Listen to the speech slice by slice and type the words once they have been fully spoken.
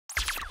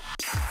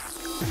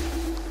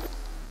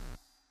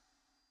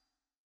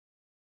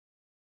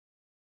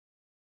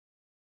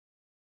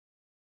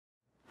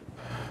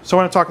So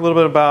I want to talk a little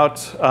bit about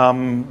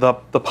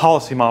the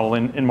policy model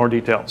in more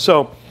detail.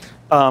 So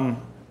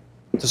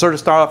to sort of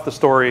start off the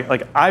story,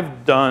 like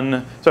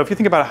so if you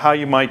think about how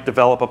you might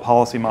develop a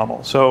policy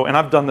model, and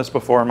I've done this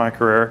before in my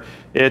career,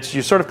 it's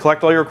you sort of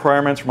collect all your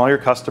requirements from all your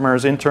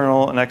customers,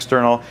 internal and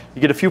external.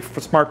 You get a few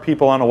smart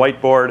people on a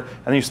whiteboard,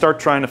 and then you start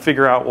trying to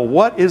figure out, well,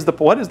 what is the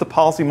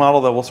policy model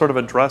that will sort of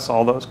address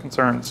all those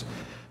concerns?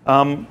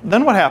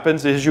 Then what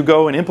happens is you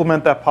go and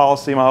implement that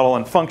policy model,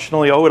 and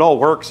functionally, it all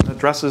works and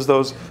addresses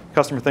those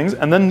customer things.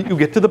 And then you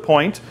get to the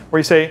point where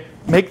you say,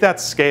 make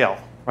that scale,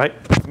 right?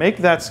 Make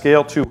that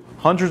scale to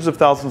hundreds of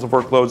thousands of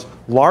workloads,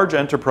 large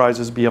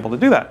enterprises be able to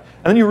do that.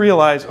 And then you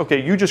realize,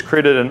 okay, you just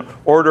created an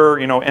order,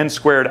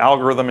 n-squared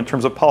algorithm in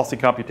terms of policy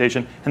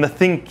computation, and the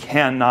thing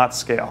cannot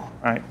scale,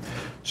 right?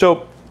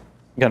 So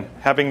again,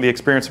 having the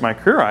experience in my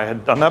career, I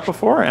had done that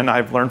before, and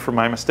I've learned from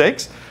my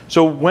mistakes.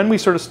 So when we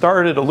sort of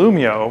started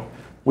Illumio,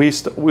 we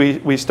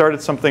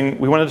started something.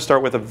 We wanted to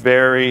start with a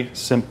very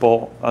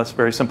simple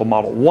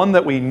model, one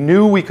that we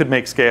knew we could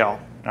make scale,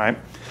 right?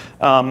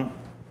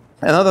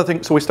 Another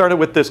thing, so we started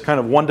with this kind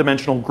of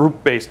one-dimensional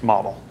group-based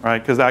model, right?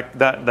 Because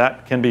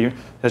that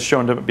has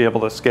shown to be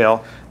able to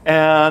scale.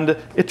 And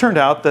it turned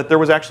out that there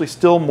was actually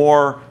still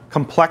more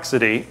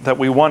complexity that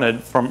we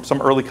wanted from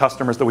some early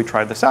customers that we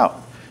tried this out.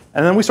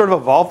 And then we sort of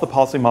evolved the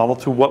policy model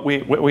to what we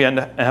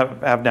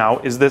have now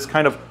is this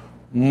kind of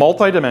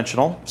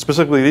multi-dimensional,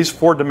 specifically these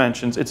 4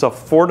 dimensions. It's a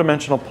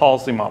 4-dimensional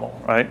policy model,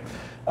 right?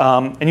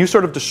 And you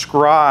sort of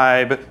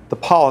describe the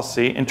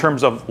policy in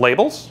terms of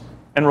labels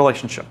and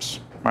relationships,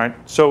 right?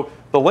 So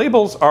the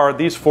labels are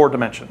these 4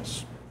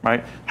 dimensions,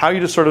 right? How you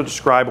just sort of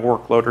describe a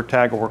workload or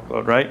tag a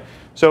workload, right?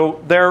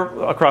 So there,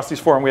 across these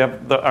 4, and we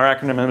have our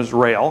acronym is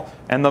RAIL,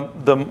 and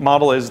the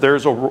model is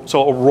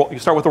you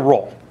start with a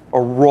role.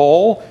 A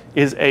role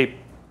is a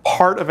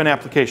part of an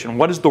application.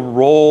 What is the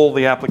role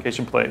the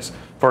application plays?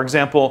 For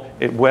example,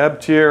 a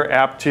web tier,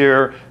 app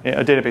tier,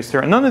 a database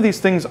tier. And none of these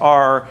things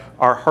are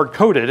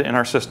hard-coded in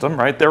our system,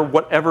 right? They're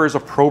whatever is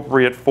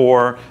appropriate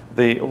for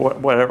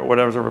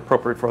whatever's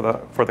appropriate for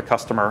the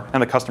customer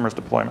and the customer's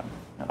deployment.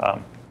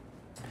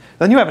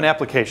 Then you have an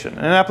application.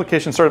 And an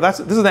application this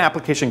is an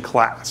application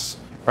class,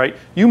 right?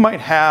 You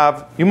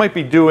might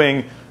be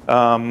doing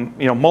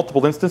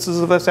multiple instances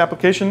of this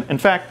application. In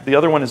fact, the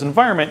other one is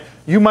environment.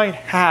 You might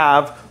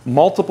have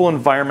multiple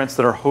environments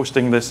that are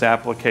hosting this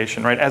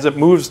application, right? As it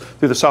moves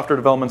through the software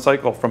development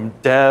cycle from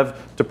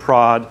dev to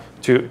prod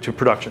to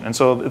production. And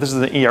so this is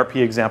an ERP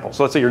example.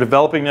 So let's say you're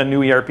developing a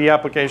new ERP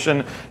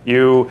application.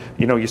 You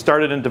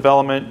started in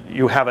development.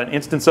 You have an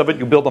instance of it.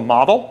 You build a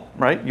model,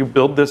 right? You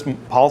build this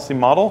policy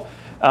model,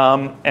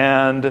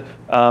 and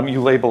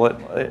you label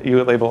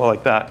it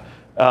like that.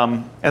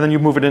 And then you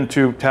move it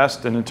into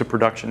test and into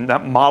production.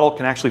 That model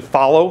can actually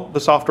follow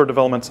the software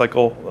development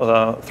cycle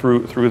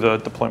through the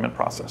deployment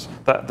process,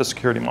 the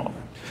security model.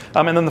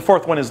 And then the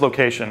 4th one is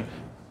location.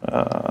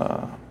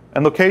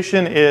 And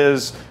location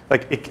is,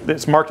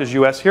 it's marked as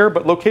US here,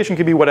 but location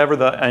can be whatever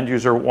the end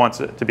user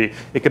wants it to be.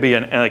 It could be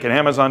an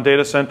Amazon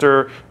data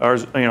center, or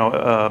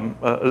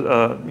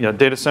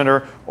data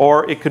center,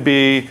 or it could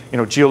be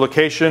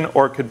geolocation,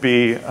 or it could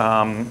be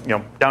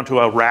down to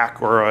a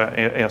rack or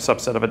a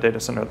subset of a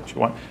data center that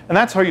you want. And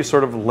that's how you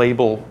sort of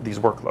label these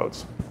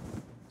workloads.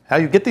 How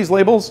you get these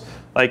labels,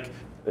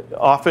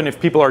 often if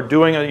people are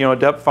doing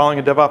following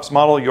a DevOps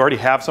model, you already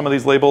have some of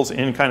these labels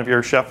in kind of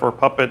your Chef or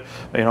Puppet,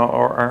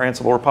 or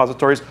Ansible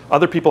repositories.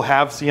 Other people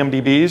have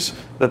CMDBs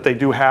that they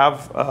do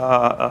have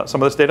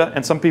some of this data,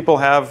 and some people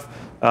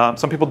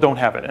don't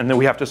have it, and then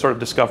we have to sort of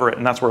discover it,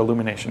 and that's where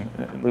Illumination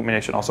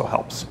also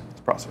helps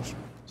this process.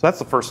 So that's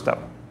the first step.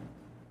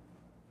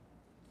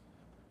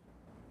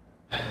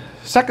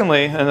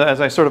 Secondly, and as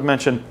I sort of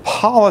mentioned,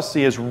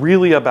 policy is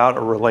really about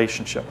a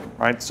relationship,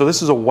 right? So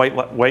this is a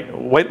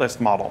whitelist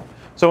model.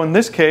 So in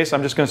this case,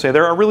 I'm just going to say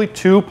there are really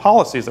 2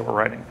 policies that we're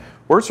writing.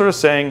 We're sort of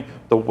saying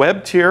the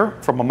web tier,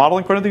 from a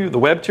modeling point of view, the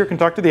web tier can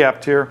talk to the app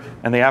tier,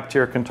 and the app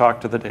tier can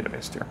talk to the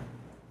database tier.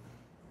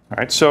 All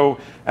right, so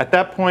at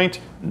that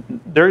point,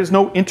 there is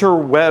no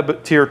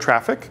interweb tier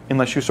traffic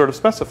unless you sort of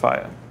specify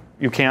it.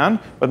 You can,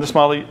 but in this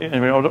model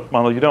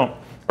you don't.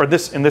 Or in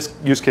this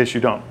use case,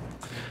 you don't.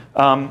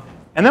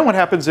 And then what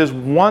happens is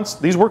once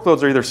these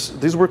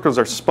workloads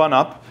are spun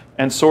up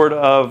and sort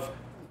of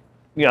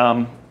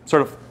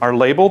are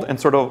labeled, and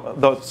sort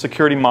of the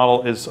security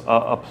model is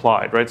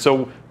applied, right?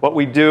 So what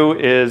we do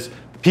is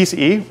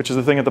PCE, which is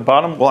the thing at the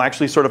bottom, will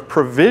actually sort of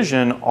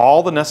provision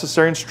all the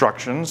necessary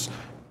instructions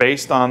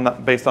based on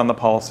the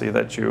policy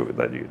that you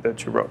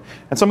wrote.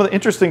 And some of the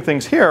interesting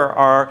things here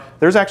are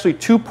there's actually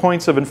 2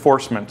 points of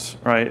enforcement,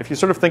 right? If you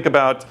sort of think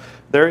about,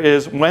 there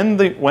is when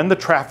the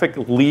traffic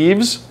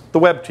leaves the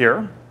web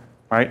tier,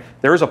 right?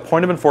 There is a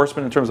point of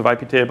enforcement in terms of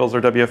IP tables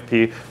or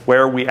WFP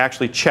where we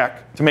actually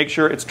check to make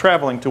sure it's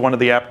traveling to one of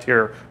the app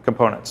tier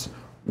components.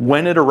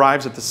 When it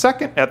arrives at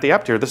the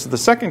app tier, this is the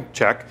second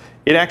check,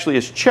 it actually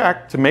is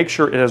checked to make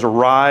sure it has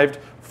arrived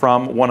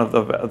from one of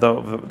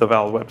the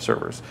valid web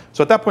servers.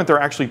 So at that point, there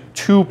are actually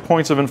 2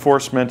 points of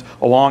enforcement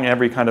along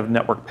every kind of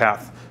network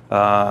path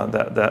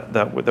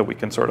that we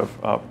can sort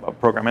of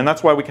program. And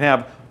that's why we can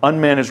have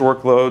unmanaged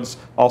workloads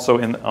also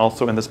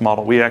in this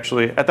model. We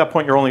actually, at that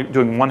point, you're only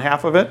doing one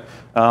half of it,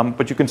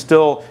 but you can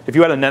still, if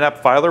you had a NetApp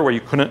filer where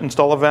you couldn't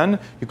install a VEN,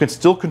 you can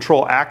still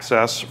control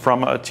access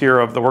from a tier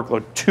of the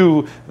workload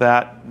to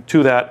that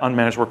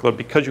unmanaged workload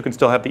because you can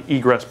still have the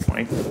egress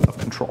point of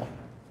control.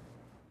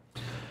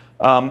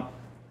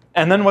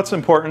 And then what's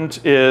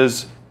important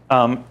is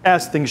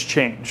as things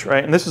change,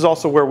 right? And this is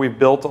also where we've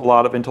built a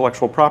lot of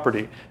intellectual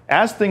property.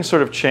 As things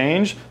sort of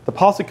change, the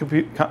policy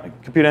compute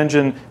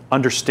engine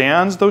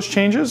understands those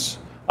changes,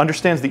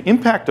 understands the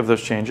impact of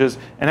those changes,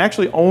 and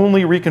actually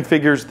only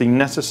reconfigures the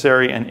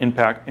necessary and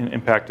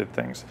impacted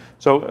things.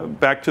 So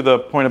back to the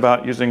point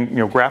about using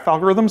graph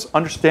algorithms,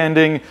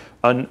 understanding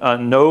a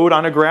node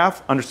on a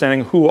graph,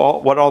 understanding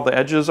what all the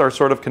edges are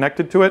sort of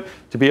connected to it,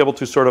 to be able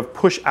to sort of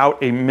push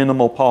out a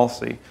minimal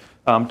policy.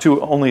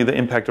 To only the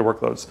impacted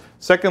workloads.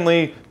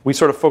 Secondly, we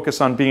sort of focus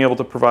on being able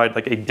to provide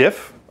like a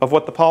diff of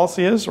what the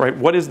policy is, right?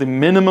 What is the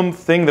minimum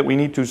thing that we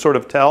need to sort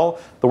of tell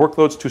the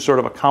workloads to sort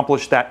of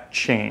accomplish that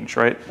change,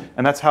 right?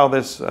 And that's how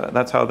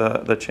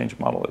the change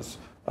model is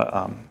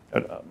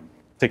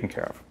taken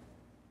care of.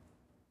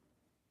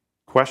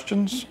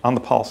 Questions on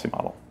the policy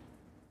model?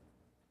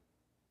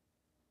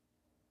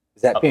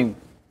 Is that being?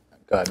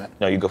 Go ahead, Matt.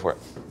 No, you go for it.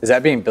 Is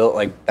that being built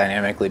like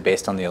dynamically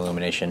based on the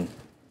illumination?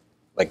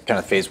 Like kind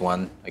of phase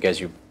one, I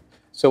guess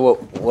so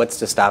what's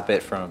to stop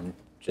it from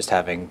just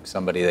having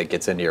somebody that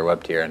gets into your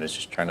web tier and is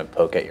just trying to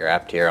poke at your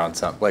app tier on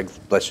some, like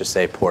let's just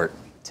say port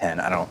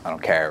 10, I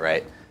don't care,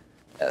 right?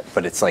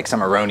 But it's like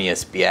some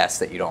erroneous BS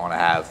that you don't want to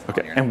have.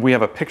 Okay, and we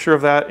have a picture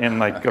of that in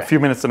like a few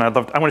minutes, and I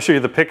want to show you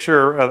the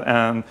picture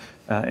in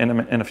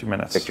a few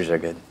minutes. Pictures are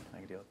good. I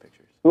can deal with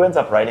pictures. Who ends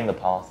up writing the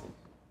policy?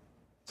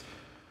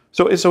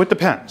 So it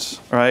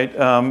depends, right?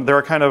 There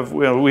are kind of,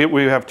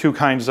 we have two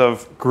kinds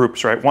of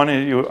groups, right? One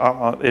is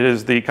it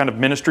is the kind of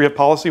ministry of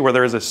policy where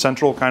there is a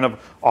central kind of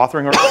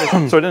authoring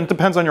organization. So it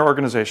depends on your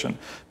organization.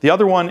 The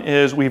other one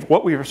is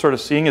what we're sort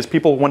of seeing is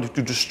people want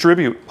to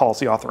distribute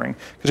policy authoring.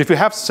 Because if you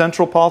have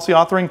central policy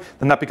authoring,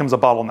 then that becomes a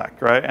bottleneck,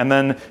 right? And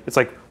then it's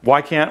like,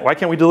 why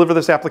can't we deliver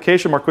this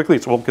application more quickly?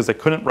 It's well because they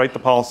couldn't write the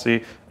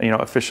policy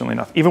efficiently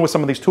enough. Even with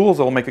some of these tools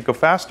that will make it go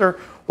faster,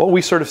 what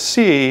we sort of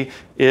see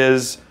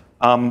is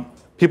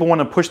people want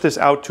to push this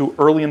out to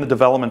early in the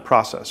development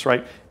process,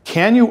 right?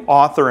 Can you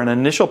author an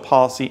initial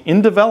policy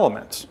in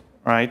development,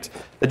 right,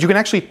 that you can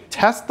actually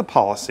test the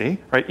policy,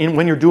 right,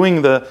 when you're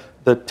doing the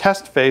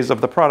test phase of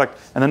the product,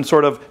 and then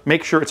sort of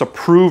make sure it's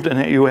approved and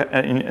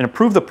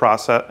approve the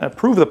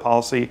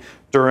policy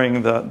during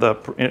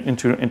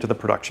into the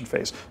production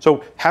phase.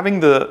 So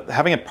having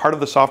it part of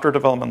the software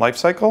development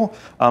lifecycle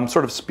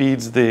sort of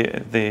speeds the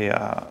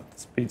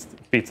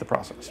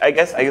process. I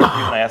guess the reason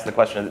I asked the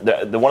question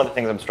is one of the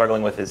things I'm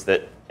struggling with is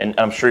that, and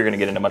I'm sure you're going to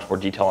get into much more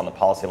detail on the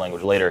policy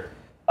language later,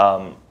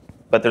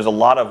 but there's a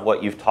lot of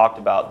what you've talked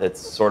about that's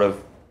sort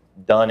of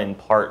done in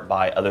part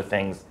by other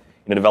things.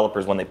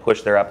 Developers, when they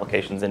push their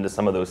applications into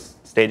some of those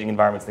staging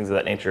environments, things of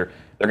that nature,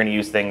 they're going to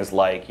use things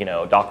like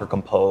Docker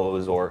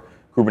Compose or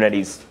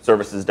Kubernetes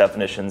services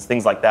definitions,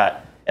 things like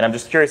that. And I'm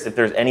just curious if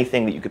there's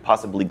anything that you could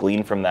possibly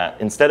glean from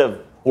that, instead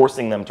of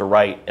forcing them to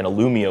write an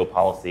Illumio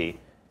policy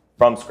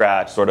from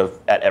scratch, sort of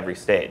at every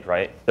stage,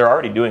 right? They're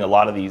already doing a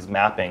lot of these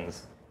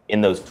mappings in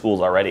those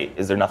tools already.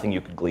 Is there nothing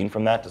you could glean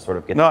from that to sort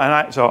of get 80,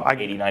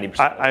 90%?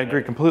 I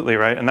agree completely,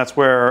 right? And that's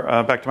where,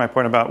 back to my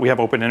point about we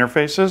have open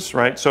interfaces,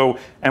 right? So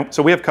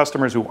we have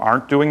customers who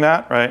aren't doing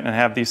that, right? And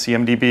have these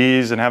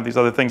CMDBs and have these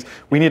other things.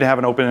 We need to have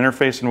an open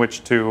interface in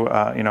which to,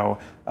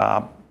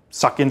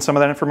 suck in some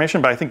of that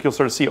information, but I think you'll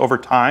sort of see over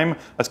time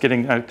us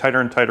getting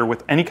tighter and tighter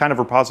with any kind of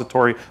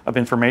repository of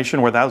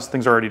information where those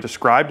things are already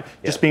described,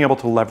 just being able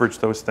to leverage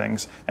those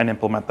things and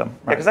implement them.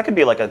 Right? Because that could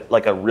be like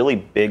a really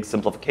big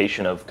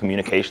simplification of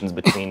communications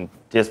between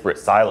disparate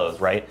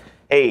silos, right?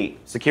 Hey,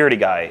 security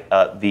guy,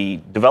 the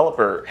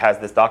developer has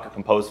this Docker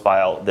Compose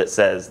file that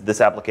says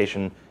this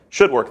application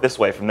should work this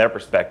way from their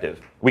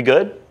perspective. We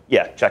good?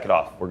 Yeah, check it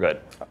off. We're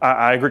good.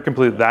 I agree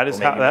completely. That is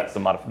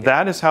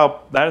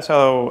how,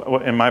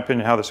 in my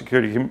opinion, how the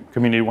security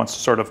community wants to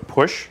sort of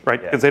push,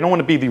 right? Because they don't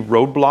want to be the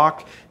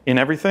roadblock in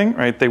everything,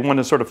 right? They want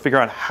to sort of figure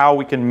out how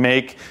we can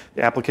make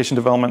the application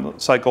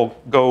development cycle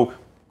go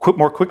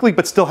more quickly,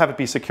 but still have it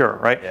be secure,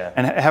 right? Yeah.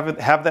 And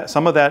have that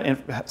some of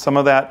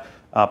that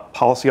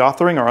policy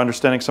authoring or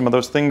understanding some of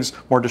those things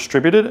more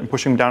distributed and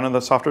pushing down in the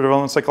software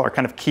development cycle are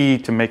kind of key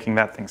to making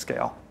that thing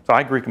scale. So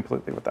I agree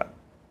completely with that.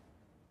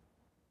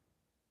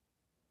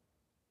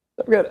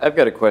 I've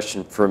got a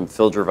question from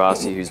Phil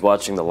Gervasi, who's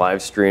watching the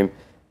live stream.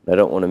 I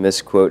don't want to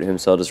misquote him,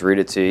 so I'll just read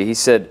it to you. He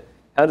said,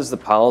 how does the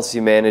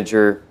policy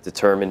manager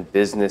determine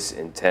business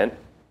intent?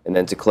 And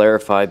then to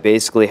clarify,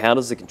 basically, how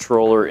does the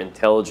controller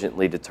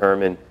intelligently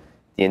determine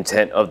the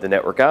intent of the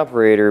network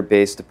operator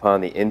based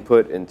upon the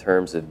input in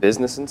terms of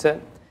business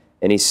intent?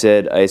 And he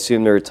said, I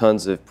assume there are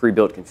tons of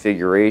pre-built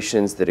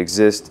configurations that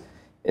exist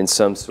in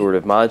some sort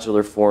of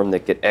modular form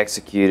that get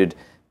executed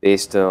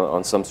based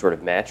on some sort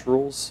of match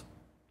rules?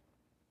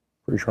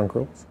 Pre-shrunk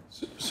rules.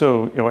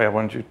 So, why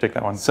don't you take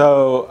that one?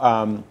 So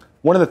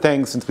one of the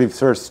things since we've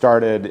sort of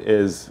started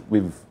is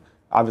we've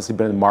obviously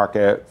been in the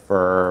market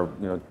for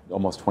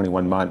almost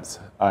 21 months,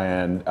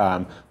 and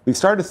we've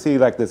started to see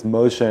like this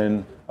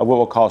motion of what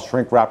we'll call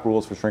shrink wrap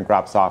rules for shrink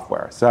wrap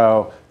software.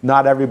 So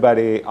not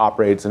everybody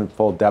operates in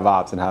full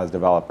DevOps and has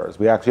developers.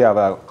 We actually have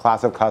a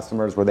class of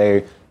customers where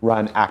they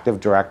run Active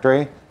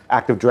Directory.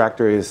 Active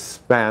Directory is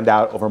spanned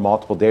out over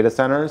multiple data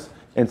centers,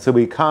 and so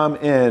we come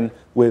in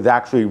with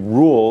actually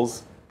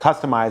rules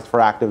customized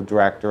for Active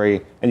Directory,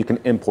 and you can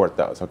import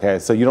those, okay?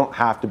 So you don't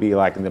have to be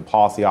like in the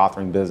policy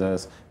authoring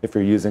business if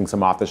you're using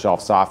some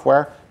off-the-shelf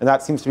software. And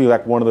that seems to be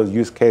like one of those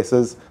use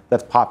cases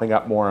that's popping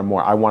up more and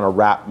more. I want to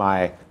wrap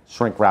my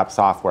shrink wrap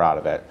software out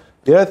of it.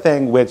 The other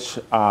thing which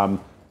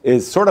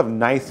is sort of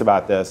nice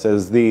about this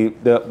is the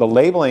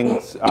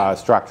labeling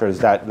structures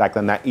that, like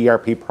in that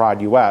ERP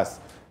Prod US,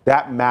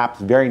 that maps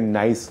very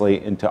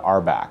nicely into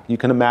RBAC. You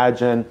can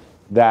imagine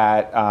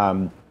that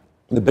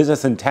the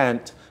business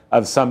intent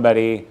of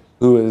somebody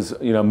who is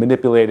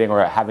manipulating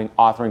or having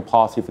authoring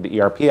policy for the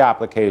ERP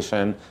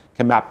application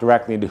can map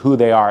directly into who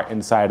they are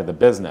inside of the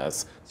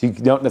business. So you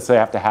don't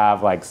necessarily have to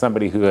have like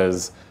somebody who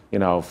is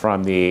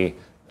from the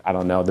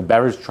the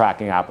beverage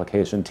tracking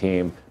application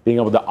team being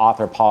able to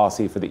author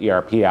policy for the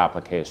ERP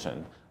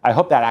application. I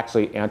hope that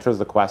actually answers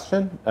the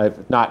question.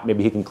 If not,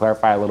 maybe he can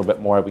clarify a little bit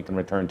more. We can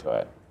return to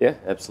it. Yeah,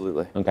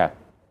 absolutely. Okay.